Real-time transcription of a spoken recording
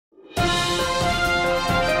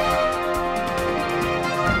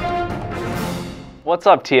What's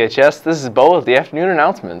up, THS? This is Bo with the afternoon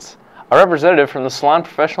announcements. A representative from the Salon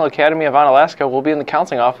Professional Academy of Onalaska will be in the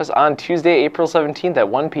counseling office on Tuesday, April 17th at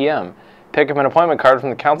 1 p.m. Pick up an appointment card from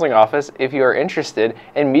the counseling office if you are interested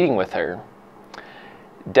in meeting with her.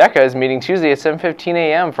 DECA is meeting Tuesday at 7:15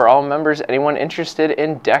 a.m. for all members, anyone interested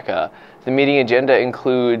in DECA. The meeting agenda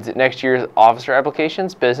includes next year's officer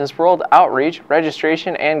applications, business world outreach,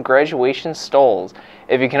 registration, and graduation stoles.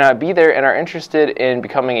 If you cannot be there and are interested in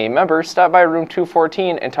becoming a member, stop by room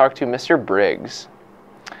 214 and talk to Mr. Briggs.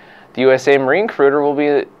 The USA Marine Recruiter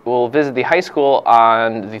will visit the high school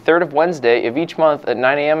on the 3rd of Wednesday of each month at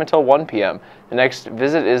 9 a.m. until 1 p.m. The next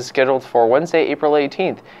visit is scheduled for Wednesday, April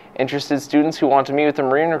 18th. Interested students who want to meet with the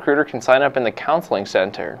Marine Recruiter can sign up in the Counseling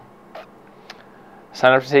Center.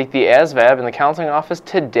 Sign up to take the ASVAB in the counseling office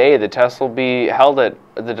today. The test will be held at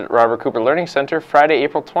the Robert Cooper Learning Center Friday,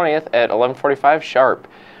 April 20th at 11:45 sharp.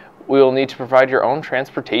 We will need to provide your own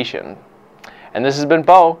transportation. And this has been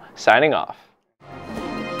Bo, signing off.